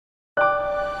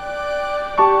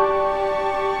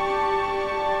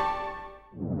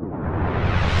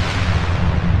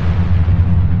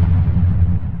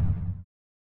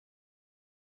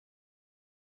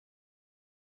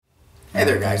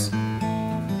guys.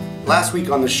 Last week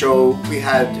on the show we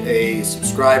had a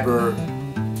subscriber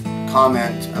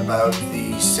comment about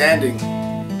the sanding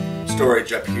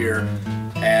storage up here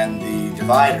and the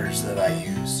dividers that I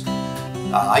use.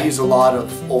 I use a lot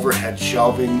of overhead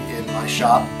shelving in my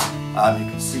shop. You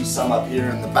can see some up here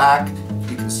in the back.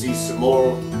 You can see some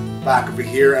more back over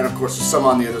here, and of course there's some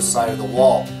on the other side of the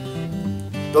wall.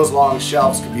 Those long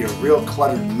shelves can be a real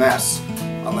cluttered mess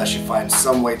unless you find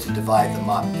some way to divide them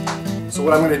up. So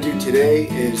what I'm going to do today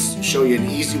is show you an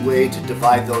easy way to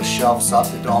divide those shelves up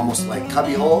into almost like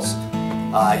cubby holes.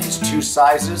 I use two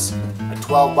sizes, a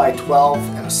 12 by 12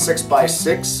 and a 6 by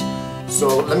 6.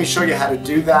 So let me show you how to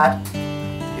do that.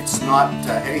 It's not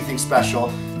anything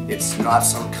special. It's not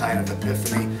some kind of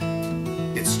epiphany.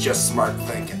 It's just smart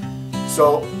thinking.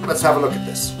 So let's have a look at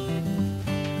this.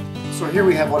 So here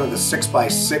we have one of the 6 by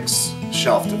 6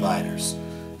 shelf dividers.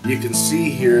 You can see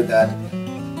here that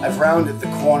I've rounded the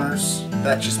corners.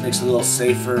 That just makes it a little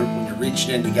safer when you're reaching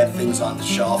in to get things on the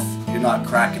shelf. You're not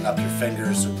cracking up your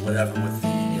fingers or whatever with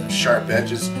the sharp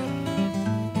edges.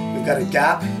 We've got a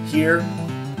gap here.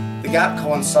 The gap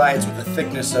coincides with the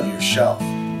thickness of your shelf.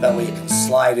 That way you can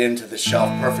slide into the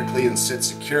shelf perfectly and sit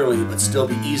securely, but still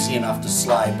be easy enough to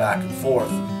slide back and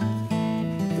forth.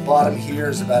 The bottom here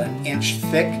is about 1 inch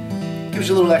thick. Gives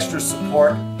you a little extra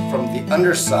support from the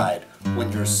underside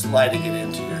when you're sliding it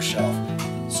into your shelf.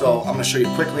 So I'm going to show you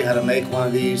quickly how to make one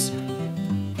of these.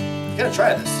 You gotta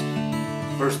try this.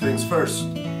 First things first,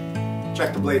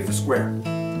 check the blade for square.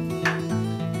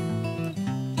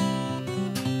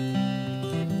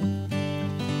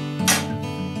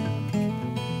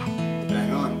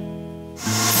 Bang on.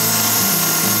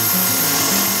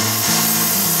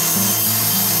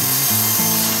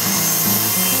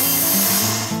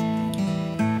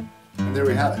 And there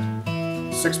we have it.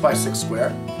 6 by 6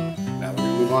 square. Now we're going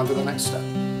to move on to the next step.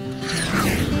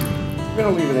 We're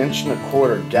going to leave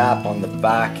 1.25 inch gap on the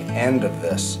back end of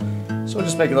this. So we'll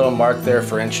just make a little mark there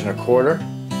for 1.25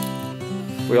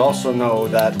 inch. We also know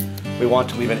that we want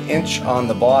to leave 1 inch on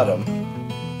the bottom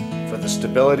for the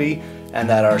stability, and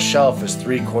that our shelf is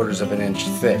 3/4 of an inch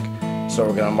thick. So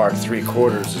we're going to mark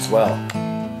 3/4 as well.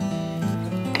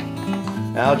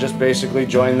 Now just basically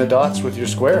join the dots with your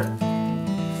square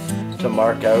to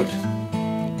mark out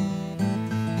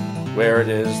where it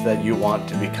is that you want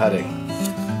to be cutting.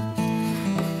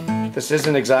 This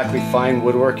isn't exactly fine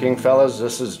woodworking, fellas.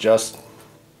 This is just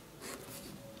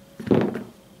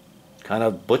kind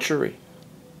of butchery,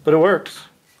 but it works.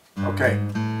 Okay,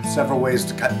 several ways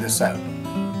to cut this out.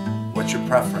 What's your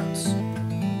preference?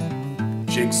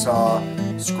 Jigsaw,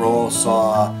 scroll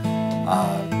saw,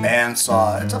 band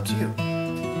saw, it's up to you.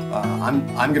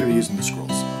 I'm going to be using the scroll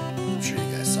saw. I'm sure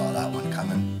you guys saw that one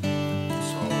coming,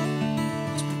 so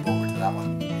let's move over to that one.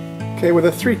 Okay, with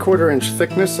a 3/4 inch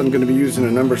thickness, I'm going to be using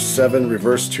a number 7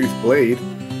 reverse tooth blade,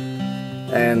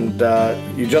 and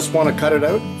you just want to cut it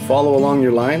out, follow along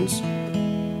your lines,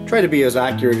 try to be as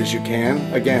accurate as you can.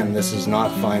 Again, this is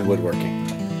not fine woodworking.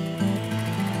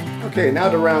 Okay, now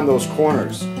to round those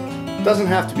corners. It doesn't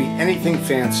have to be anything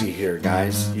fancy here,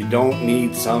 guys. You don't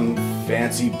need some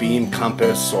fancy beam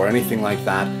compass or anything like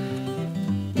that.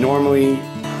 Normally,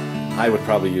 I would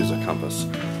probably use a compass,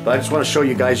 but I just want to show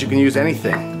you guys you can use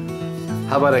anything.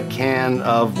 How about a can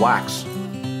of wax?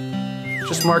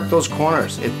 Just mark those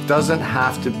corners. It doesn't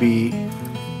have to be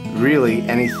really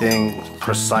anything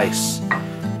precise.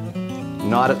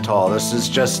 Not at all. This is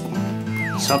just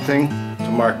something to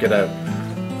mark it out.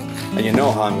 And you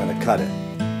know how I'm going to cut it.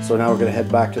 So now we're going to head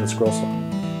back to the scroll saw.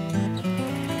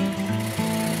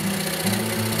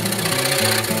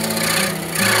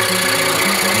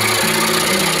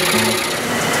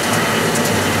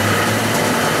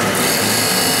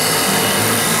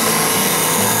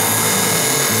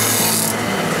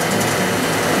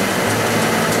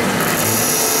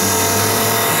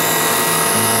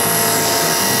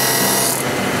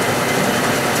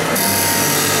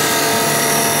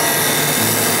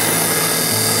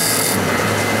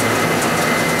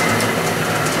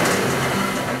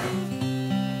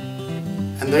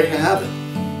 And there you have it.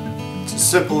 It's as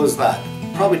simple as that.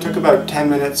 Probably took about 10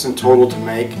 minutes in total to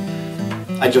make.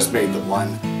 I just made the one.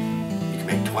 You can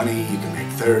make 20, you can make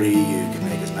 30, you can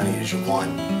make as many as you want.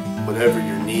 Whatever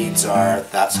your needs are,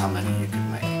 that's how many you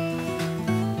can make.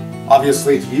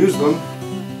 Obviously, to use them,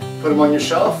 put them on your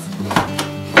shelf,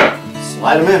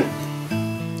 slide them in.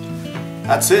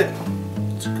 That's it.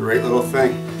 It's a great little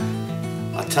thing.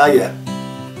 I'll tell you,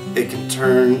 it can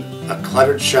turn a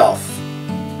cluttered shelf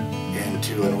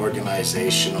into an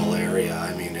organizational area.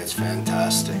 I mean, it's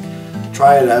fantastic.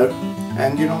 Try it out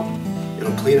and you know,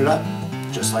 it'll clean it up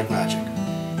just like magic.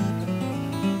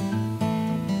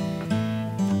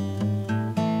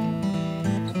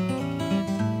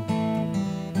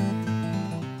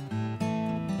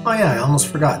 Oh yeah, I almost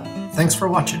forgot. Thanks for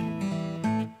watching.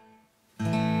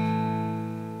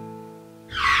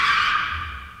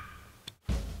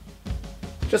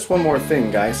 Just one more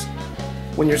thing, guys.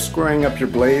 When you're screwing up your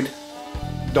blade,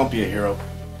 don't be a hero.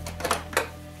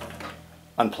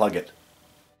 Unplug it.